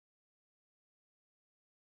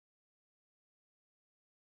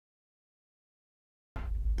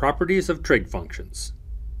Properties of trig functions.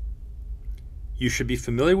 You should be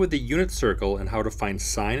familiar with the unit circle and how to find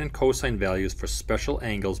sine and cosine values for special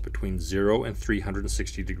angles between 0 and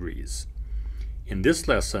 360 degrees. In this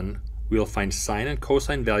lesson, we will find sine and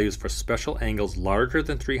cosine values for special angles larger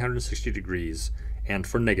than 360 degrees and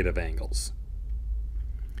for negative angles.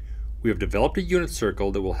 We have developed a unit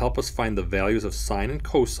circle that will help us find the values of sine and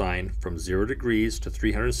cosine from 0 degrees to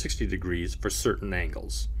 360 degrees for certain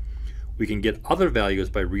angles. We can get other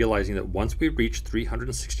values by realizing that once we reach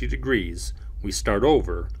 360 degrees, we start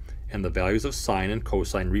over and the values of sine and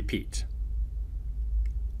cosine repeat.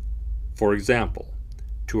 For example,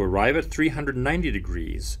 to arrive at 390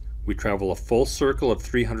 degrees, we travel a full circle of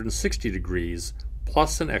 360 degrees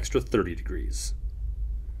plus an extra 30 degrees.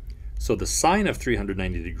 So the sine of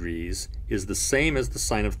 390 degrees is the same as the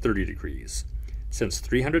sine of 30 degrees, since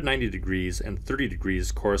 390 degrees and 30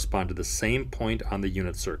 degrees correspond to the same point on the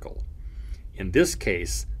unit circle. In this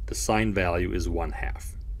case, the sine value is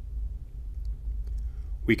 1/2.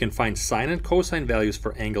 We can find sine and cosine values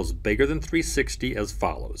for angles bigger than 360 as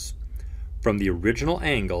follows. From the original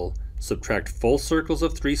angle, subtract full circles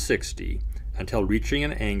of 360 until reaching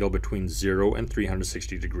an angle between 0 and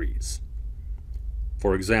 360 degrees.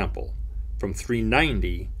 For example, from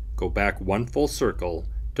 390, go back one full circle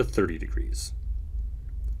to 30 degrees.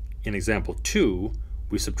 In example 2,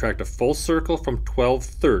 we subtract a full circle from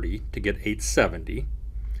 1230 to get 870,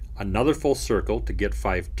 another full circle to get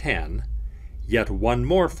 510, yet one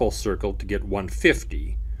more full circle to get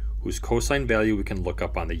 150, whose cosine value we can look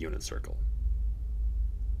up on the unit circle.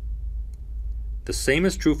 The same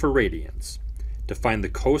is true for radians. To find the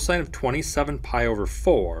cosine of 27 pi over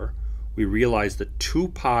 4, we realize that 2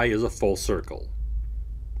 pi is a full circle.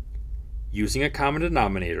 Using a common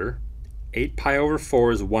denominator, 8 pi over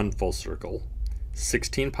 4 is one full circle,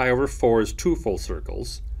 16 pi over 4 is two full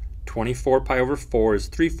circles, 24 pi over 4 is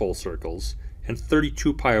three full circles, and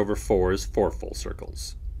 32 pi over 4 is four full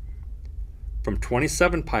circles. From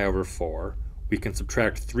 27 pi over 4, we can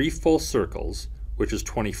subtract three full circles, which is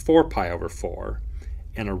 24 pi over 4,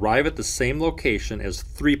 and arrive at the same location as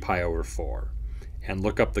 3 pi over 4, and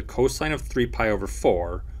look up the cosine of 3 pi over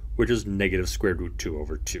 4, which is negative square root 2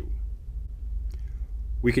 over 2.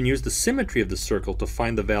 We can use the symmetry of the circle to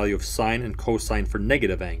find the value of sine and cosine for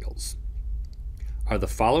negative angles. Are the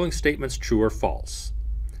following statements true or false?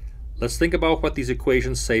 Let's think about what these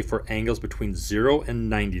equations say for angles between 0 and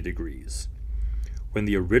 90 degrees. When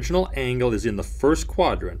the original angle is in the first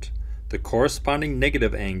quadrant, the corresponding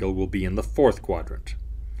negative angle will be in the fourth quadrant.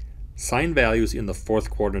 Sine values in the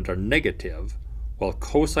fourth quadrant are negative, while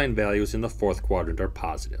cosine values in the fourth quadrant are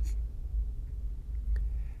positive.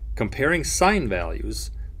 Comparing sine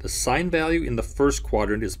values, the sine value in the first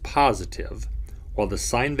quadrant is positive, while the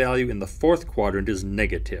sine value in the fourth quadrant is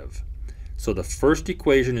negative. So the first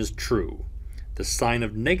equation is true. The sine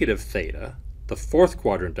of negative theta, the fourth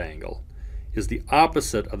quadrant angle, is the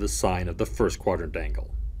opposite of the sine of the first quadrant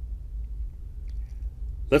angle.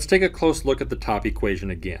 Let's take a close look at the top equation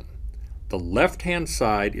again. The left-hand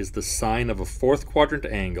side is the sine of a fourth quadrant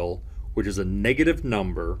angle, which is a negative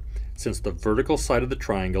number since the vertical side of the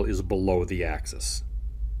triangle is below the axis.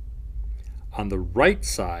 On the right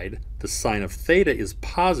side, the sine of theta is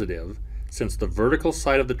positive since the vertical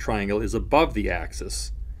side of the triangle is above the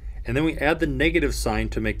axis, and then we add the negative sign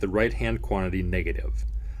to make the right-hand quantity negative.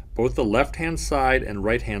 Both the left-hand side and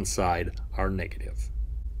right-hand side are negative.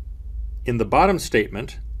 In the bottom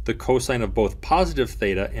statement, the cosine of both positive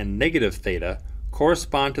theta and negative theta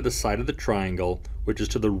correspond to the side of the triangle which is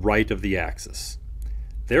to the right of the axis.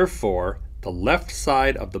 Therefore, the left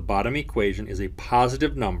side of the bottom equation is a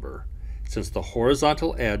positive number, since the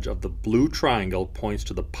horizontal edge of the blue triangle points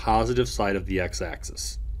to the positive side of the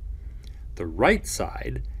x-axis. The right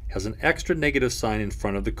side has an extra negative sign in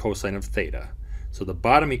front of the cosine of theta, so the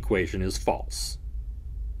bottom equation is false.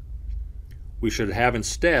 We should have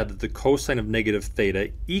instead that the cosine of negative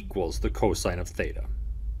theta equals the cosine of theta.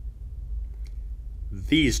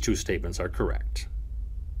 These two statements are correct.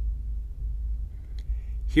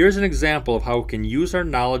 Here's an example of how we can use our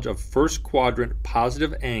knowledge of first quadrant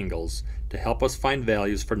positive angles to help us find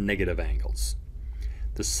values for negative angles.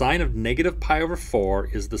 The sine of negative pi over 4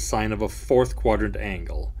 is the sine of a fourth quadrant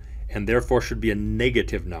angle, and therefore should be a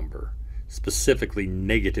negative number, specifically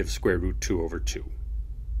negative square root 2 over 2.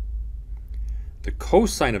 The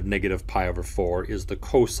cosine of negative pi over 4 is the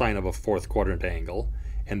cosine of a fourth quadrant angle,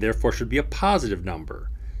 and therefore should be a positive number,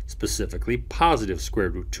 specifically positive square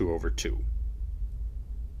root 2 over 2.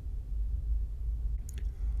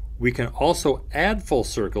 We can also add full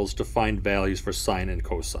circles to find values for sine and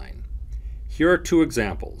cosine. Here are two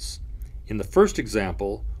examples. In the first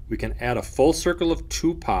example, we can add a full circle of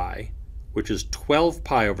 2 pi, which is 12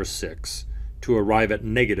 pi over 6, to arrive at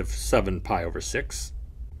negative 7 pi over 6.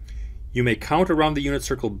 You may count around the unit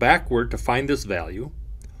circle backward to find this value,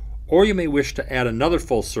 or you may wish to add another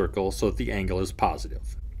full circle so that the angle is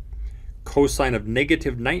positive. Cosine of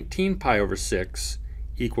negative 19 pi over 6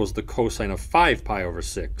 equals the cosine of 5 pi over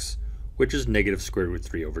 6, which is negative square root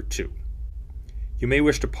 3 over 2. You may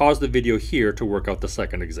wish to pause the video here to work out the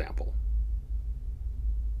second example.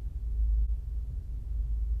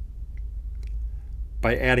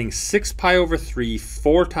 By adding 6 pi over 3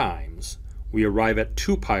 4 times, we arrive at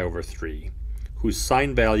 2 pi over 3, whose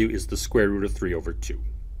sine value is the square root of 3 over 2.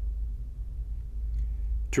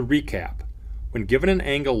 To recap, when given an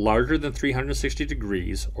angle larger than 360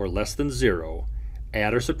 degrees or less than 0,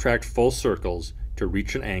 add or subtract full circles to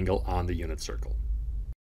reach an angle on the unit circle.